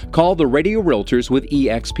more. Call the Radio Realtors with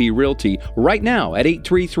EXP Realty right now at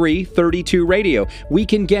 833-32-RADIO. We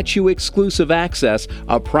can get you exclusive access,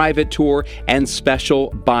 a private tour, and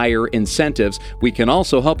special buyer incentives. We can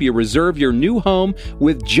also help you reserve your new home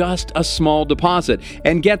with just a small deposit.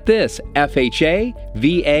 And get this, FHA,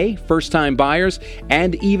 VA, first-time buyers,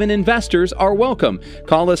 and even investors are welcome.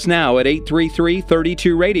 Call us now at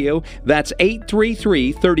 833-32-RADIO. That's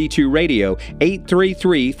 833-32-RADIO,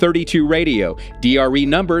 833-32-RADIO. DRE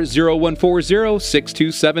number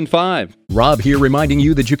 0140-6275. Rob here reminding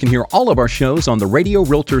you that you can hear all of our shows on the Radio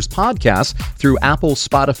Realtors podcast through Apple,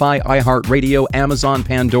 Spotify, iHeartRadio, Amazon,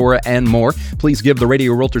 Pandora, and more. Please give the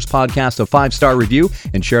Radio Realtors podcast a 5-star review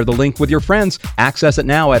and share the link with your friends. Access it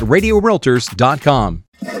now at RadioRealtors.com.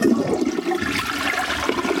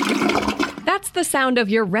 That's the sound of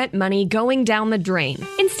your rent money going down the drain.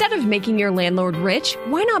 Instead of making your landlord rich,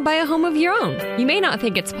 why not buy a home of your own? You may not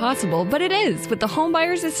think it's possible, but it is with the Home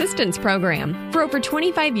Buyers Assistance Program. For over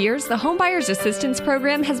 25 years, the Home Buyers Assistance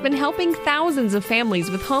Program has been helping thousands of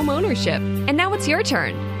families with home ownership. And now it's your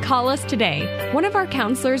turn. Call us today. One of our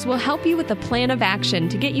counselors will help you with a plan of action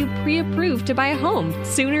to get you pre-approved to buy a home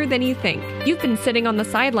sooner than you think. You've been sitting on the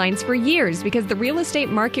sidelines for years because the real estate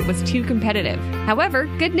market was too competitive. However,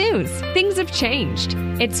 good news. Things have changed.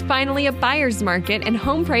 It's finally a buyer's market and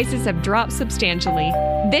home prices have dropped substantially.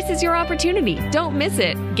 This is your opportunity. Don't miss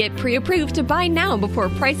it. Get pre-approved to buy now before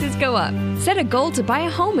prices go up. Set a goal to buy a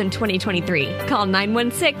home in 2023. Call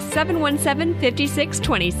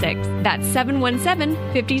 916-717-5626. That's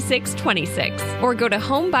 717-5626. Or go to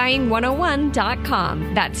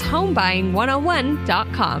homebuying101.com. That's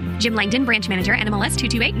homebuying101.com. Jim Langdon, branch manager, NMLS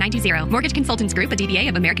 228920. Mortgage Consultants Group, a DBA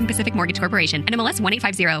of American Pacific Mortgage Corporation, NMLS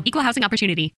 1850. Equal housing opportunity.